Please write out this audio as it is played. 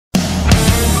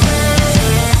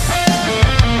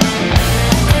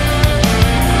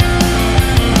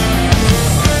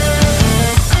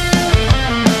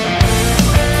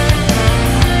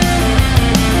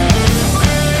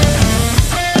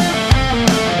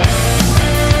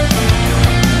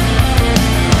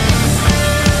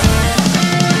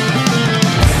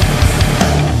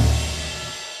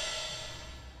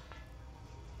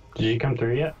come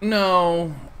through yet?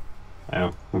 No.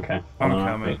 Oh, okay. I'm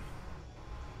coming.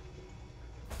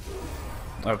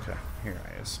 Okay, here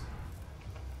I is.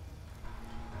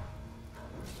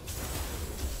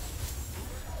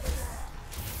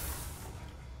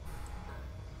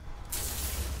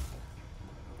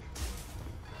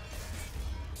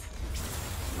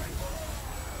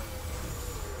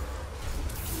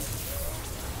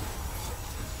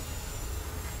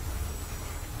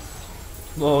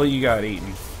 Well, you got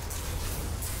eaten.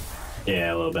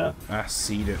 Yeah, a little bit. I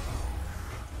seed it.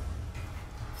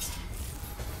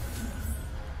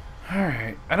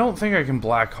 Alright, I don't think I can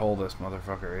black hole this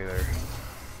motherfucker either.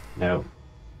 No.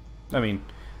 I mean,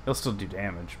 he'll still do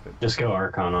damage, but... Just go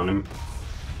Archon on him.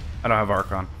 I don't have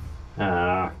Archon.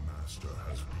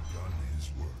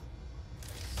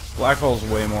 Black hole's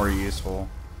way more useful.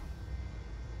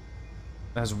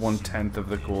 It has 1/10 of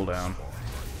the cooldown.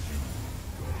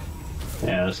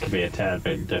 Yeah, this could be a tad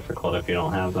bit difficult if you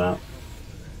don't have that.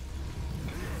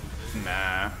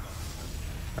 Nah.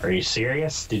 Are you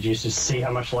serious? Did you just see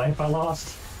how much life I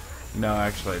lost? No,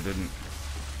 actually I didn't.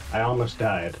 I almost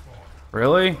died.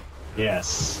 Really?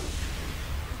 Yes.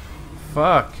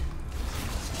 Fuck.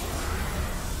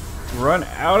 Run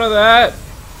out of that!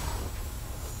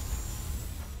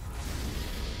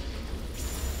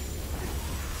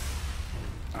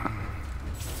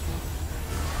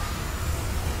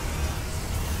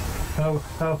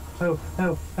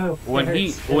 Oh. When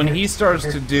he starts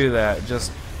to do that,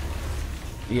 just...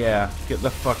 Yeah, get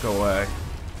the fuck away.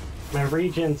 My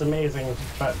regen's amazing,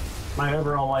 but my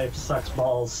overall life sucks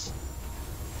balls.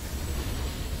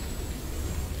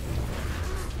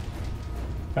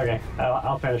 Okay,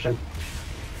 I'll finish him.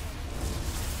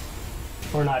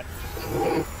 Or not.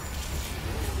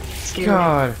 Scary.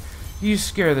 God, you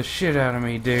scare the shit out of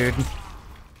me, dude.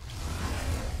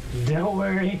 Don't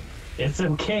worry. It's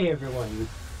okay, everyone.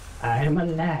 I am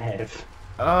alive.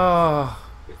 Oh,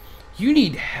 you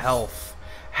need health.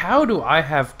 How do I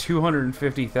have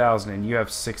 250,000 and you have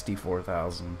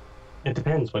 64,000? It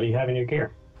depends. What do you have in your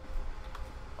gear?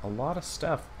 A lot of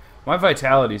stuff. My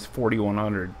vitality's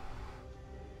 4,100.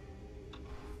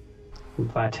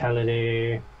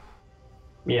 Vitality.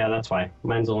 Yeah, that's why.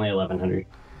 Mine's only 1,100.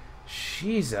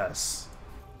 Jesus.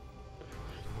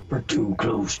 We're too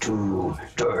close to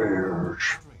the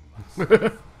edge.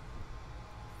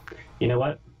 You know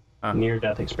what?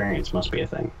 Near-death experience must be a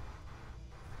thing.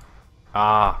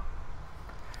 Ah.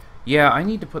 Yeah, I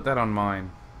need to put that on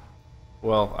mine.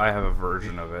 Well, I have a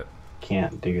version of it.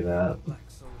 Can't do that.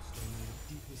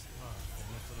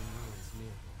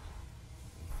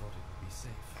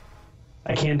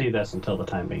 I can do this until the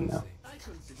time being, though. I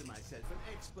consider myself an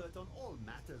expert on all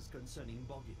matters concerning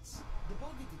boggits. The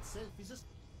boggit itself is a...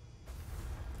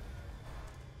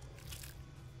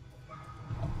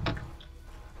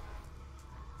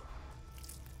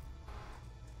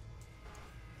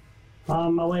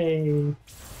 On my way.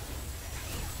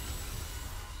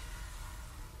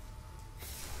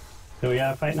 Do we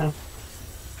gotta fight now?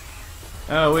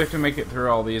 Oh, we have to make it through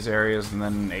all these areas and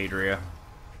then Adria.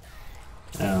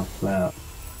 Oh, that.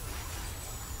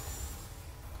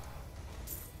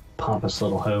 Pompous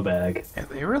little hoe bag. Yeah,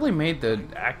 they really made the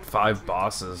Act 5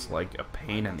 bosses like a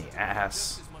pain in the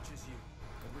ass.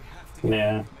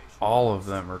 Yeah. All of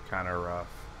them are kind of rough.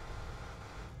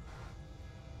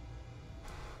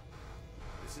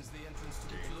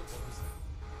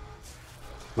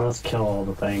 Let's kill all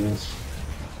the things.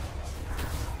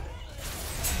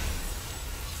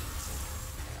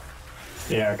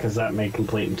 Yeah, because that made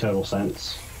complete and total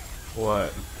sense.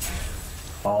 What?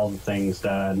 All the things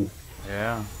died.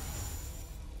 Yeah.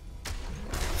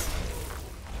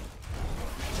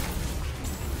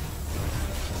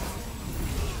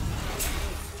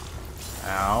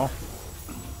 Ow.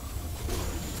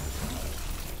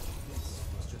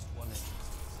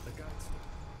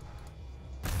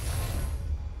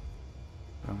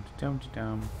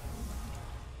 Dum-de-dum-de-dum.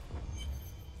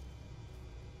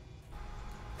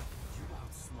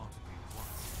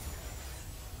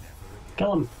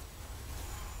 Kill him.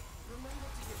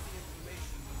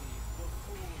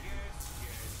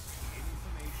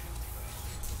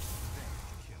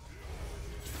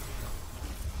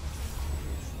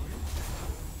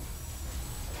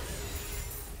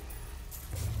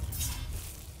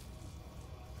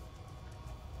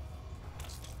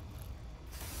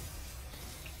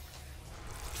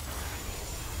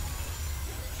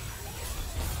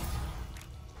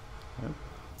 Nope.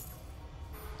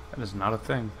 That is not a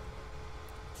thing.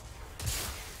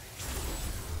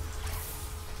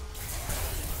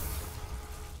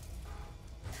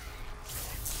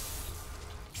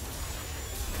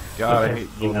 God, I hate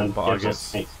little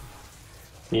boggets.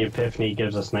 The Epiphany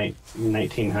gives us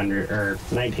 1900 or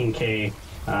 19k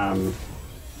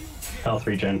health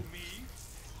regen.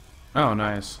 Oh,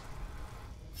 nice.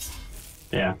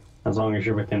 Yeah, as long as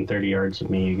you're within 30 yards of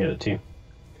me, you get it too.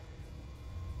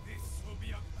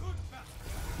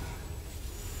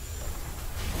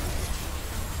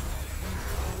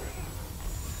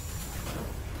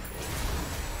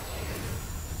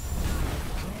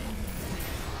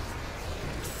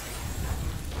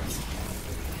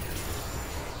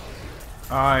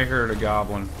 I heard a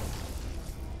goblin.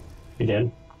 You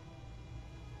did?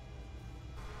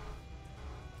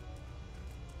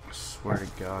 I swear to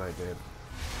God I did.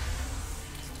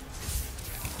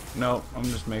 Nope, I'm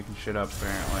just making shit up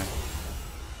apparently.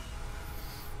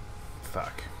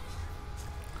 Fuck.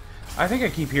 I think I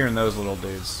keep hearing those little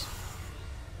dudes.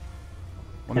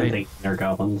 They're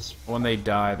goblins. When they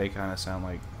die, they kind of sound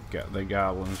like the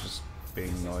goblins just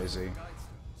being noisy.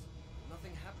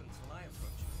 Nothing happens when I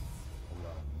approach you.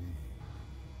 Allow me.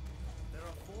 There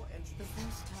are 4 entries. The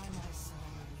first time I saw a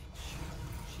witch,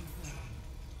 she burned.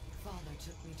 Father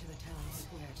took me to the town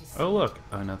square to see. Oh look,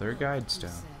 another guide He stone.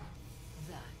 said,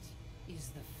 that is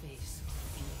the face of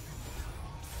fear.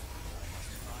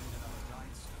 Find another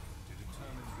guide stone to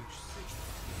determine which city.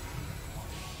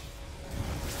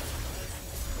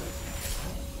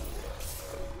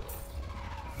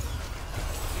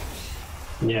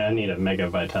 Yeah, I need a mega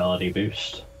vitality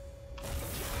boost.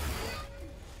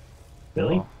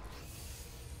 Really? Oh.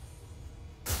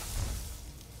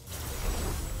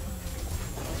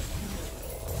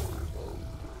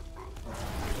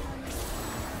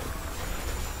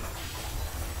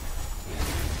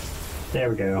 There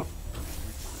we go.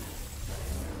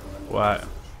 What?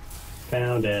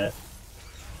 Found it.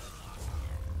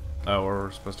 Oh, where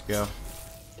we're supposed to go?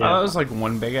 Yeah. Oh, that was like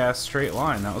one big ass straight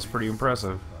line. That was pretty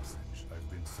impressive.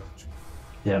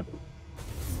 Yep.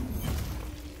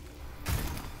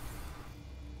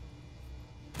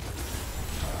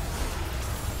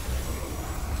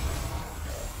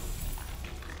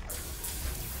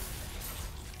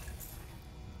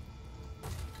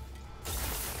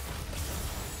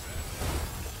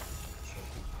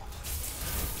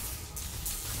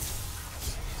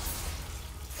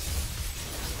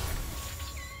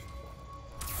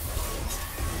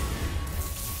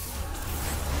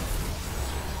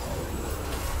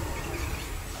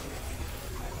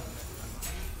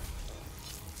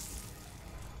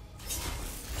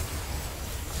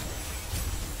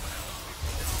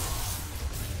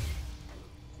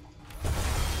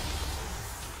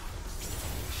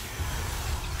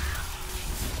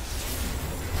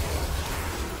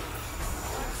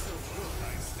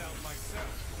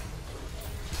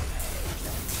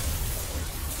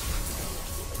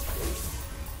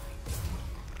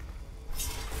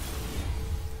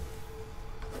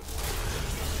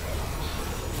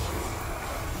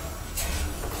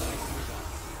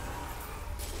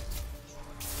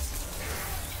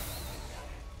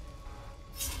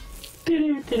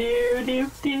 Do, do,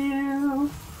 do, do.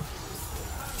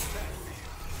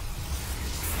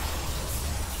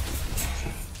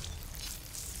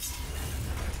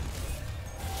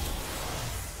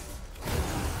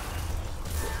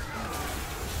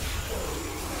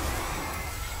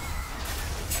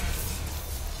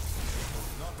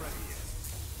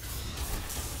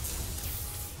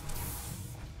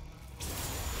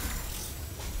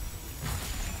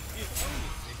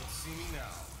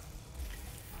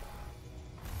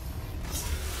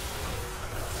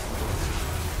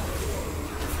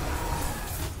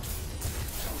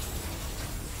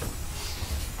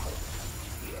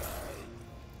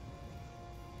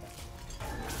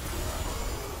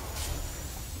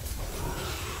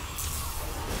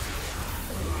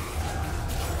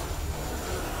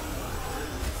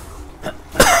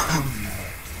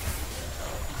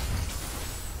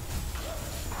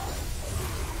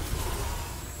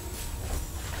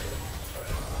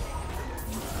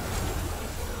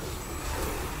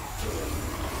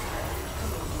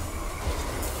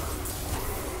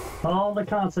 All the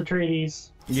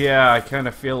concentraties. Yeah, I kind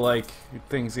of feel like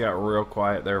things got real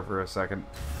quiet there for a second.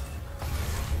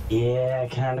 Yeah,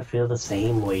 I kind of feel the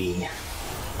same way.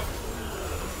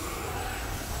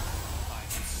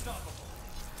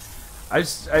 I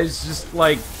just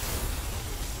like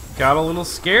got a little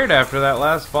scared after that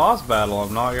last boss battle,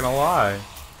 I'm not gonna lie.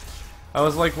 I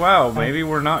was like, wow, maybe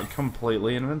we're not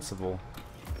completely invincible.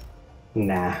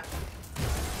 Nah.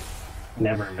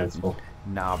 Never invincible.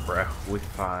 Nah, bruh, we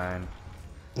fine.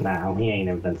 Nah, he ain't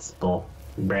invincible.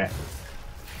 Bruh.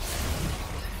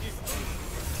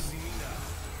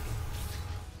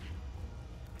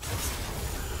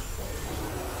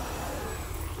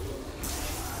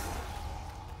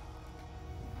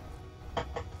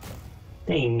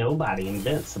 Ain't nobody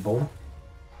invincible.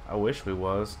 I wish we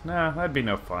was. Nah, that'd be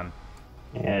no fun.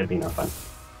 Yeah, it'd be no fun.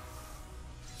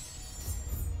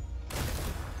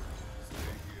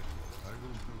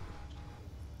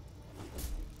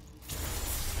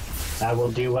 I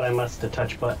will do what I must to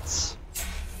touch butts.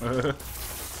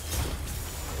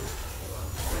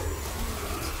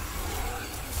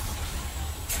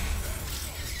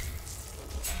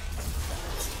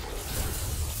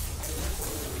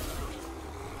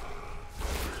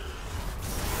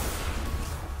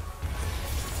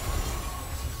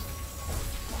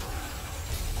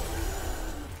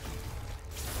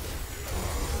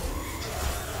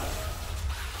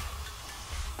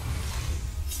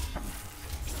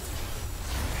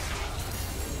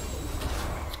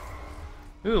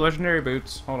 Ooh, legendary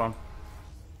boots. Hold on.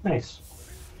 Nice.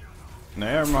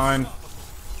 Never mind.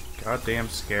 Goddamn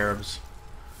scarabs.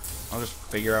 I'll just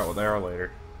figure out what they are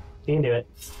later. You can do it.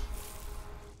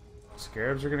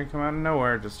 Scarabs are gonna come out of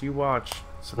nowhere. Just you watch.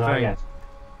 It's the No, thing.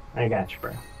 I got you,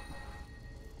 bro.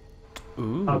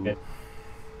 Ooh. Okay.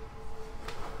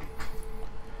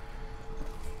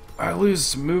 I lose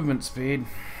some movement speed.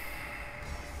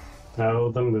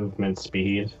 Oh, the movement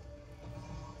speed.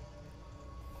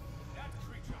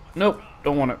 Nope,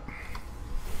 don't want it.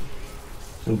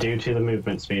 Due to the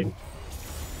movement speed.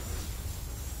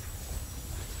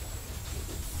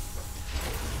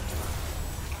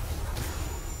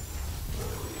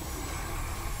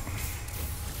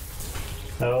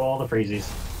 Oh, all the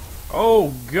freezies.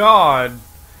 Oh god!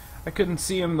 I couldn't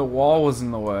see him, the wall was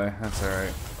in the way. That's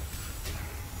alright.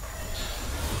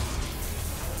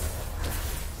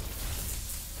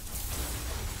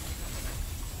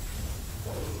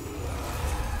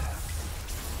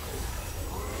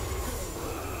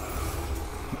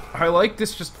 I like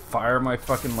this, just fire my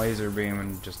fucking laser beam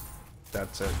and just,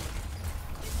 that's it.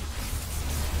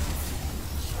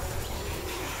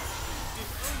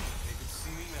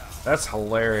 That's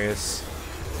hilarious.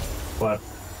 What?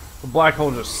 The black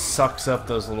hole just sucks up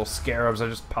those little scarabs. I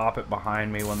just pop it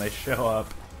behind me when they show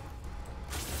up.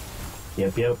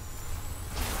 Yep, yep.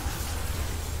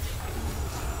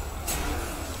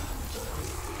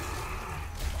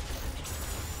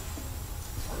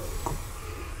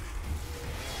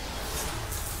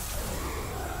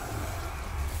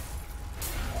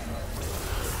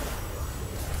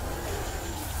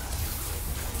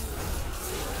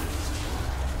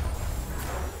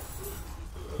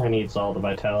 I needs all the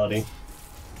vitality.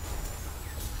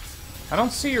 I don't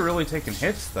see you really taking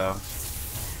hits, though.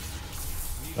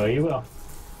 Oh, you will.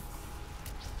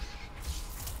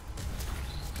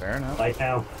 Fair enough. Like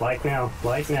now, like now,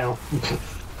 like now.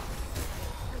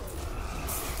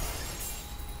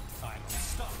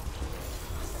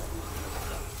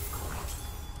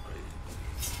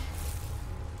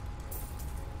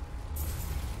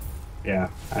 Yeah,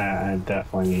 I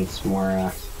definitely need some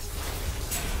more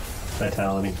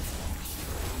vitality.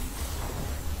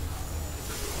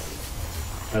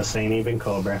 This ain't even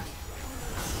Cobra.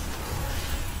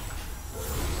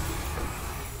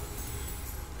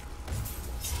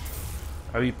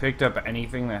 Have you picked up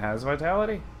anything that has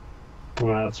vitality?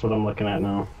 Well, that's what I'm looking at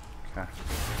now. Okay.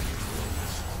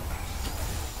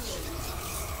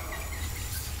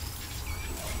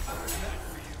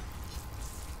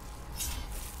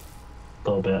 A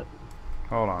little bit.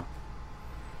 Hold on.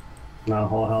 Not a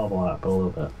whole hell of a lot, but a little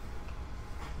bit.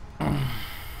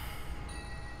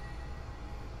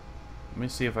 Let me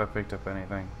see if I picked up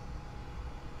anything.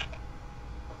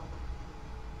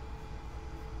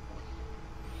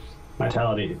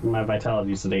 Vitality. My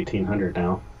vitality's at 1800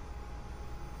 now.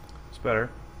 It's better.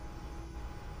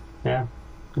 Yeah,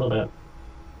 a little bit.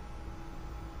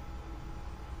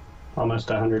 Almost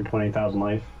 120,000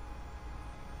 life.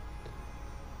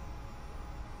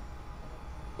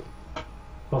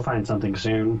 We'll find something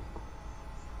soon.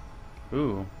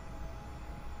 Ooh.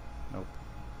 Nope.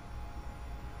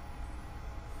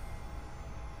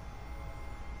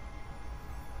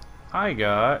 I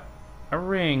got a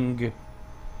ring.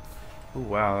 Ooh,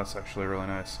 wow, that's actually really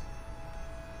nice.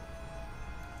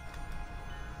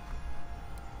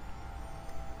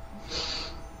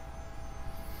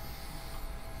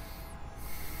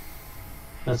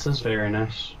 This is very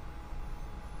nice.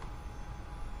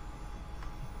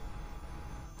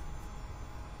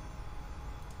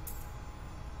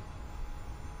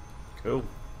 Cool.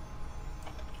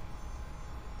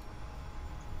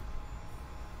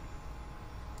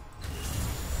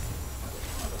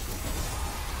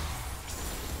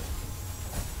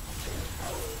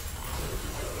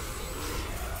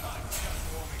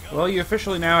 Well, you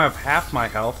officially now have half my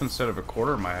health instead of a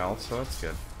quarter of my health, so that's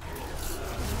good.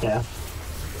 Yeah.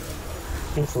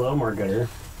 It's a little more gooder.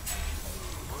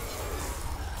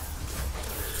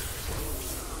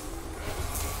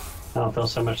 don't feel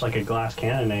so much like a glass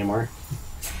cannon anymore.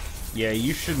 Yeah,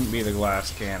 you shouldn't be the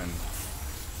glass cannon.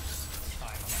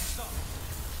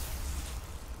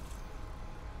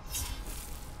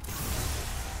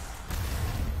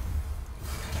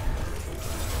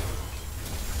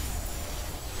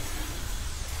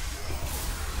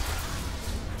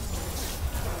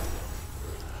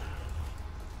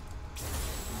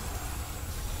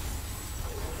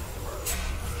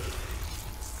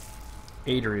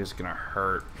 Adria's gonna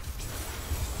hurt.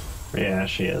 Yeah,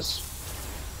 she is.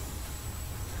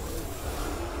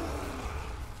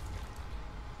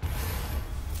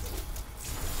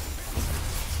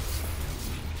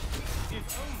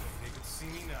 If only they could see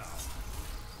me now.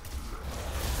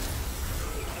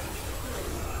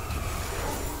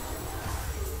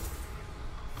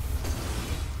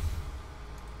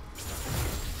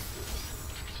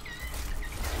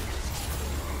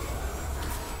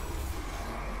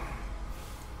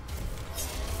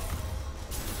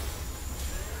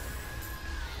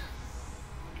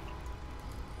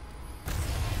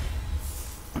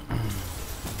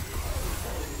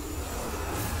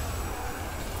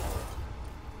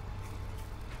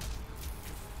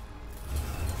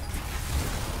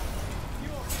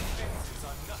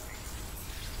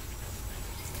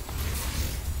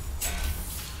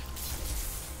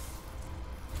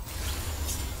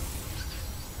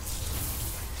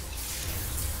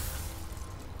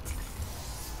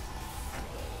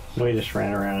 We just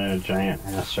ran around in a giant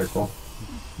ass circle.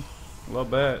 A little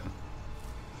bit.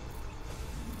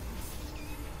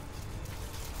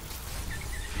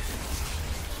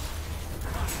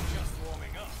 Just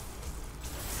warming up.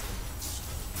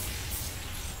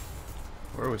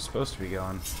 Where are we supposed to be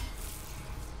going?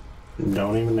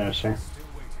 Don't even know, sir. Still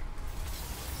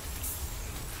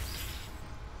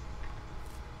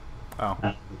waiting.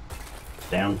 Oh,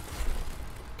 Down.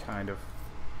 kind of.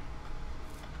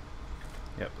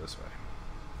 Yep, this way.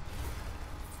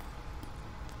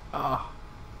 Ah.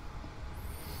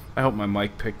 I hope my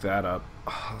mic picked that up.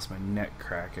 Oh, that's my neck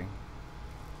cracking.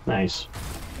 Nice.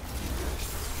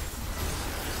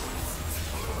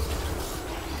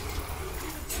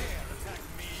 Dare attack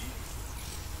me?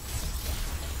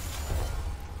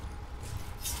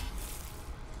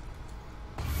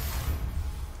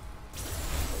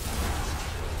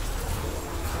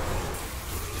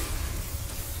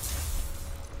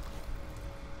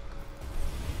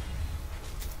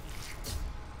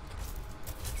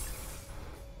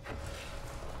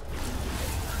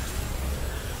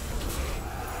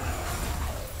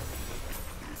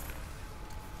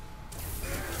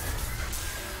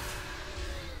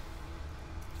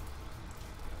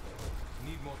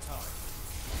 Need more time.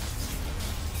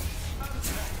 How does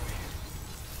that feel?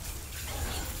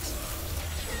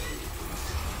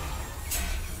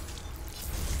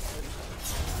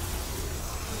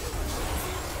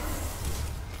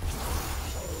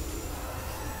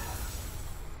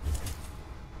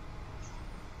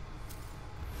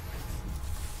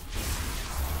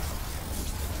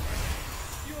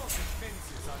 Your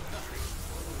defenses are nothing.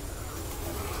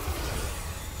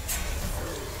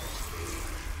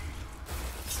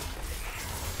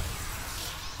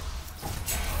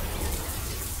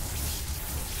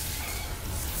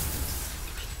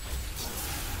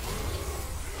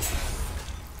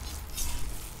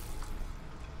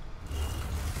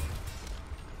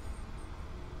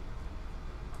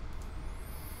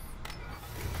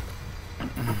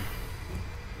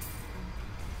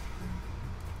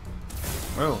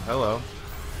 Oh, hello.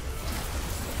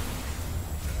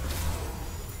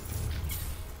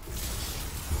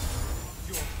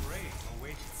 Your grave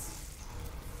awaits.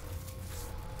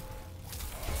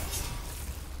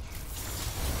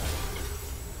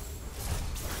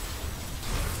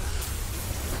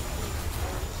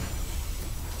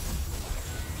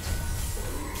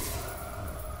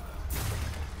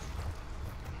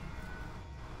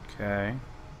 Okay.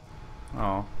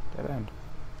 Oh, dead end.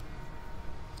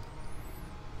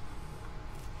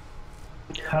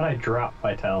 How'd I drop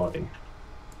vitality?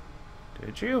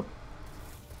 Did you?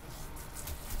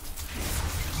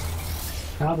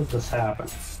 How did this happen?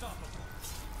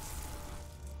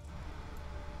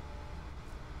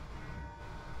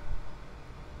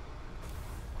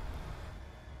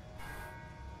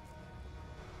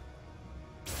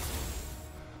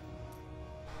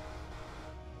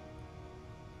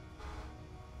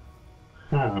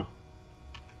 Oh.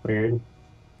 Weird.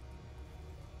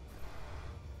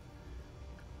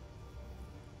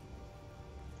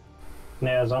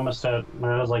 Yeah, I was almost at,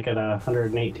 I was like at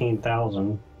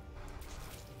 118,000.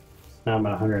 Now I'm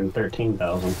at 113,000.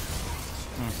 Good,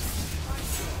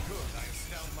 I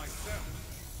astound myself.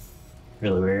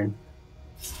 Really weird.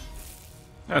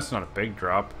 That's not a big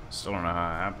drop. Still don't know how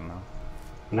it happened though.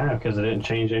 No, because I didn't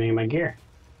change any of my gear.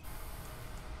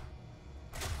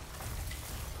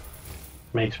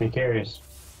 Makes me curious.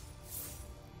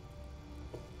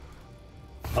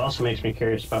 Also makes me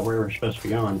curious about where we're supposed to be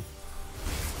going.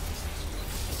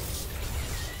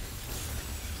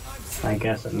 I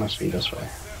guess it must be this way.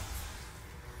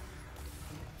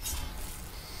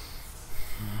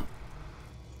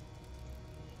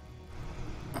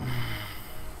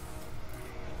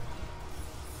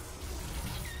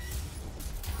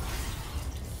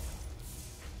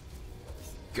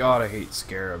 God, I hate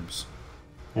Scarabs.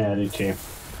 Yeah, I do too.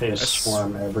 They just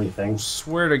swarm everything.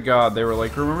 Swear to God, they were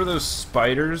like, remember those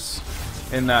spiders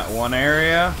in that one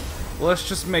area? Let's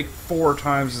just make 4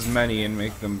 times as many and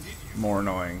make them more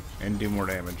annoying and do more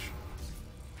damage.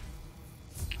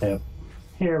 Yep.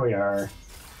 Here we are.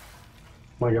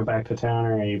 Want to go back to town,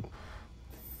 or are you...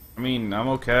 I mean, I'm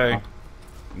okay.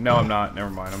 No, I'm not. Never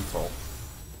mind, I'm full.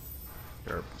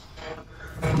 Sure.